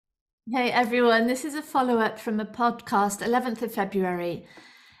Hey everyone, this is a follow-up from a podcast, 11th of February,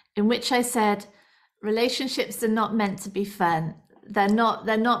 in which I said relationships are not meant to be fun. They're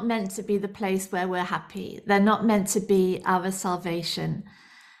not meant to be the place where we're happy. They're not meant to be our salvation.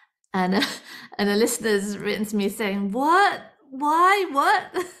 And and a listener's written to me saying, "What? Why?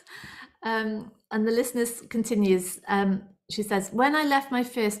 What?" And the listener continues. She says, "When I left my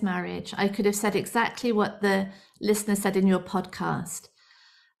first marriage, I could have said exactly what the listener said in your podcast."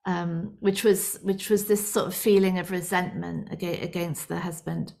 Which was this sort of feeling of resentment against the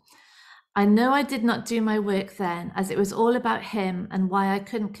husband. I know I did not do my work then, as it was all about him and why I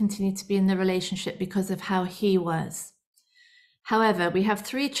couldn't continue to be in the relationship because of how he was. However, we have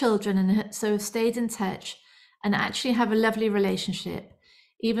 3 children and so have stayed in touch and actually have a lovely relationship,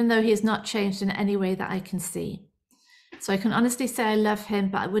 even though he has not changed in any way that I can see. So I can honestly say I love him,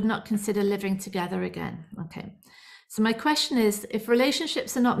 but I would not consider living together again. Okay. So my question is, if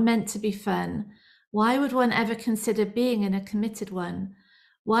relationships are not meant to be fun, why would one ever consider being in a committed one?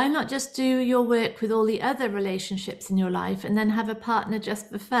 Why not just do your work with all the other relationships in your life and then have a partner just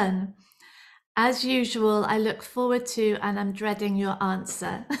for fun? As usual, I look forward to and I'm dreading your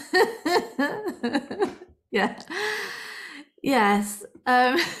answer. Yeah. Yes.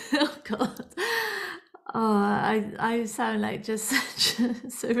 Oh God. Oh, I sound like just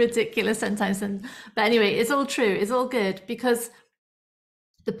so ridiculous sometimes. But anyway, it's all true. It's all good because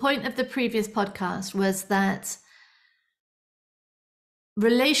the point of the previous podcast was that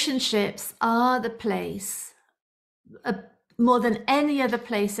relationships are the place, more than any other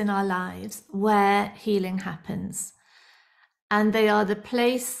place in our lives, where healing happens. And they are the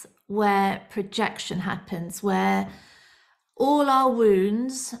place where projection happens, where all our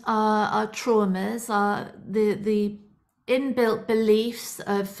wounds, our traumas, the inbuilt beliefs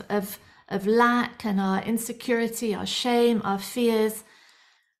of lack and our insecurity, our shame, our fears,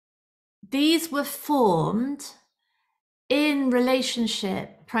 these were formed in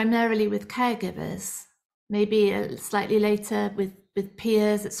relationship primarily with caregivers, maybe slightly later with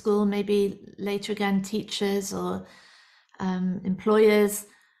peers at school, maybe later again teachers or employers.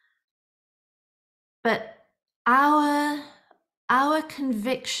 But our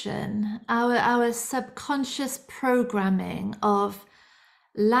conviction, our subconscious programming of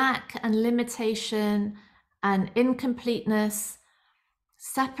lack and limitation and incompleteness,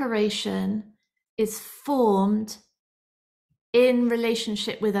 separation, is formed in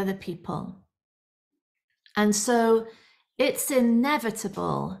relationship with other people. And so it's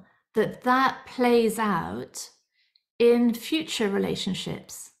inevitable that that plays out in future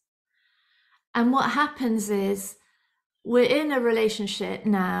relationships. And what happens is we're in a relationship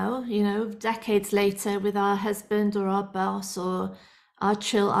now, decades later with our husband or our boss or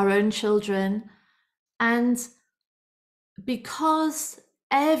our own children. And because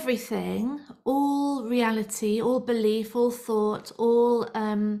everything, all reality, all belief, all thought, all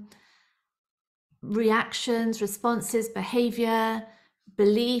reactions, responses, behavior,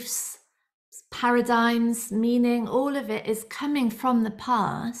 beliefs, paradigms, meaning, all of it is coming from the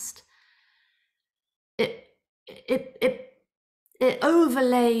past, it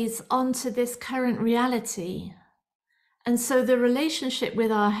overlays onto this current reality. And so the relationship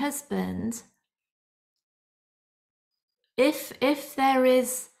with our husband, if there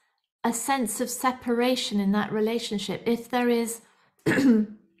is a sense of separation in that relationship, if there is a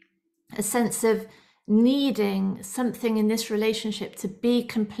sense of needing something in this relationship to be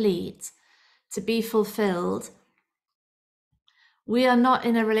complete, to be fulfilled, we are not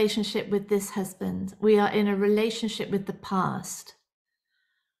in a relationship with this husband. We are in a relationship with the past,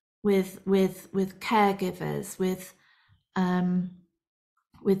 with caregivers,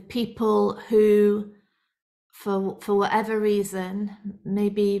 with people who, for whatever reason,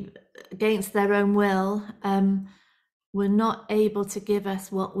 maybe against their own will, were not able to give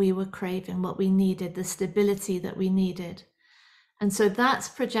us what we were craving, what we needed, the stability that we needed. And so that's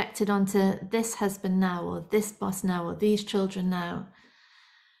projected onto this husband now, or this boss now, or these children now.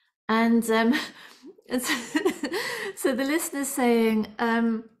 And so the listener's saying,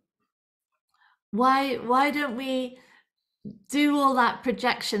 why don't we do all that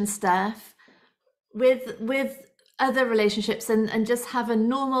projection stuff with other relationships and just have a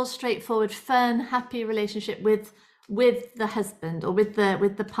normal, straightforward, fun, happy relationship with the husband or with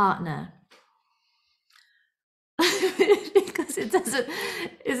the partner? Because it doesn't,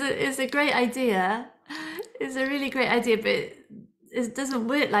 it's a great idea. It's a really great idea, but it doesn't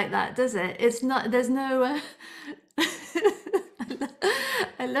work like that, does it? It's not, there's no,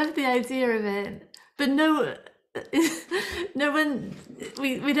 I love the idea of it, but no, no one,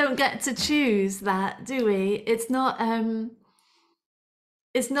 we don't get to choose that, do we? It's not,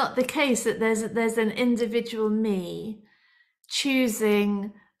 it's not the case that there's an individual me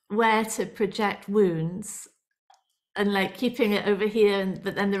choosing where to project wounds and like keeping it over here,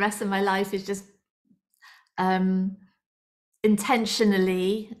 but then the rest of my life is just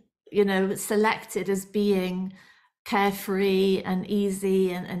intentionally, selected as being carefree and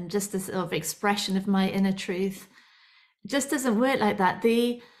easy and just a sort of expression of my inner truth. It just doesn't work like that.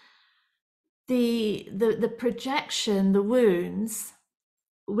 The projection, the wounds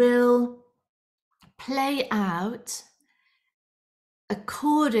will play out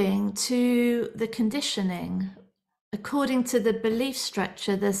according to the conditioning, according to the belief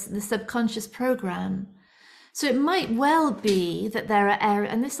structure, the subconscious program. So it might well be that there are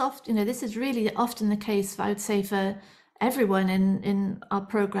areas, and this often, this is really often the case, I would say, for everyone in our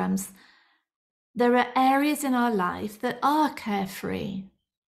programs. There are areas in our life that are carefree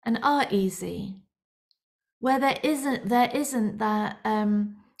and are easy, where there isn't that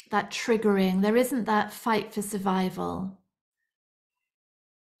that triggering, there isn't that fight for survival,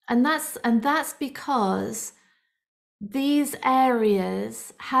 and that's because these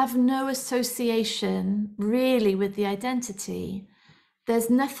areas have no association really with the identity. There's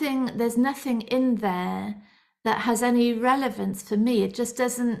nothing in there that has any relevance for me. It just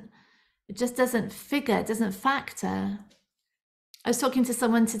doesn't figure, it doesn't factor. I was talking to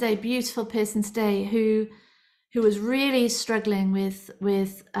someone today, beautiful person today, who was really struggling with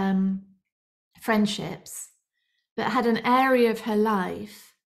friendships, but had an area of her life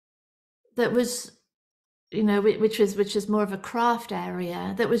that was, which is more of a craft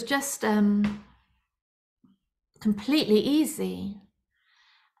area, that was just completely easy.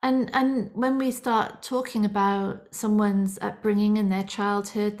 And when we start talking about someone's upbringing and their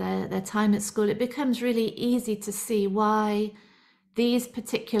childhood, their time at school, it becomes really easy to see why these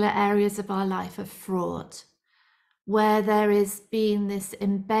particular areas of our life are fraught, where there is being this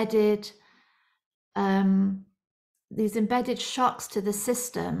embedded, these embedded shocks to the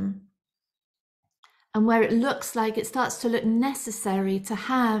system, and where it looks like it starts to look necessary to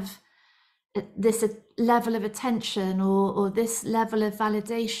have this level of attention or this level of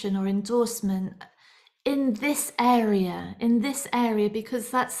validation or endorsement in this area, because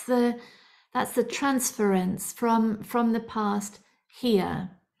that's the transference from the past here,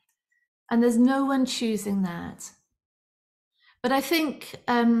 and there's no one choosing that. But I think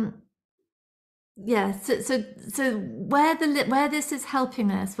so where this is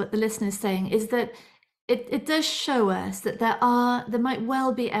helping us, what the listener is saying is that it does show us that there might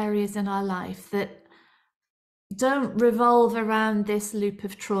well be areas in our life that don't revolve around this loop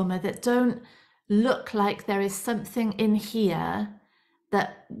of trauma, that don't look like there is something in here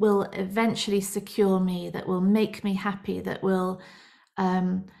that will eventually secure me, that will make me happy, that will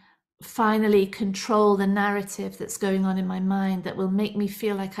finally control the narrative that's going on in my mind, that will make me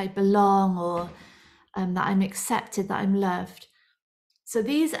feel like I belong, or that I'm accepted, that I'm loved. So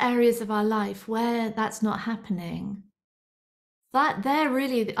these areas of our life where that's not happening, that there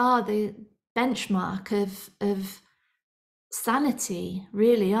really are the benchmark of sanity,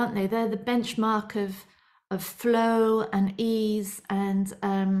 really, aren't they? They're the benchmark of flow and ease and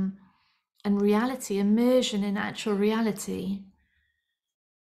reality, immersion in actual reality.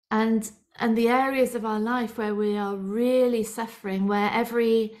 And the areas of our life where we are really suffering, where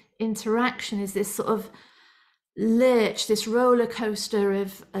every interaction is this sort of lurch, this roller coaster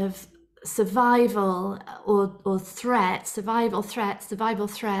of survival or threat, survival threat.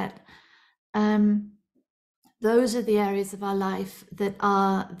 Those are the areas of our life that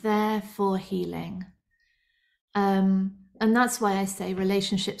are there for healing. And that's why I say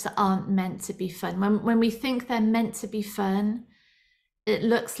relationships aren't meant to be fun. When we think they're meant to be fun, it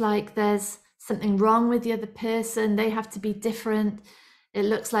looks like there's something wrong with the other person. They have to be different. It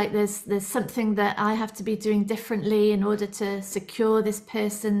looks like there's something that I have to be doing differently in order to secure this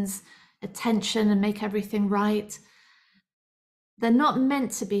person's attention and make everything right. They're not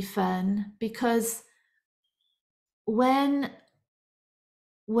meant to be fun, because when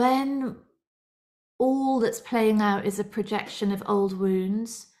all that's playing out is a projection of old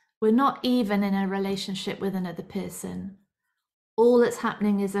wounds, we're not even in a relationship with another person. All that's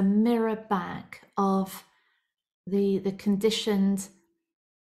happening is a mirror back of the conditioned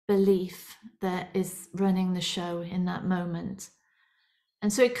belief that is running the show in that moment.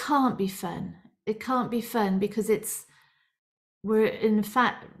 And so it can't be fun. It can't be fun because we're in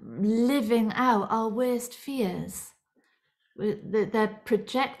fact living out our worst fears. They're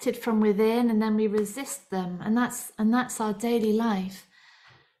projected from within, and then we resist them, and that's our daily life.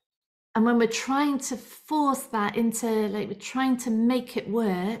 And when we're trying to force that into, like, we're trying to make it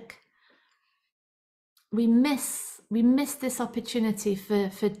work, we miss miss this opportunity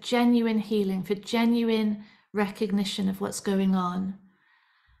for genuine healing, for genuine recognition of what's going on.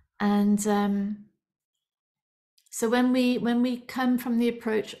 And so when we come from the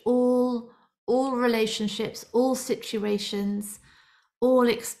approach, all relationships, all situations, all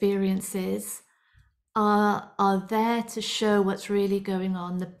experiences are there to show what's really going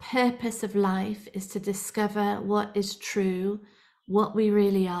on. The purpose of life is to discover what is true, what we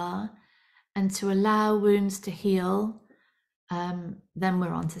really are, and to allow wounds to heal. Then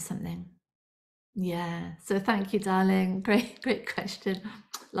we're on to something. Yeah. So thank you, darling. Great question.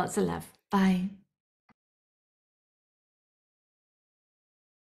 Lots of love. Bye.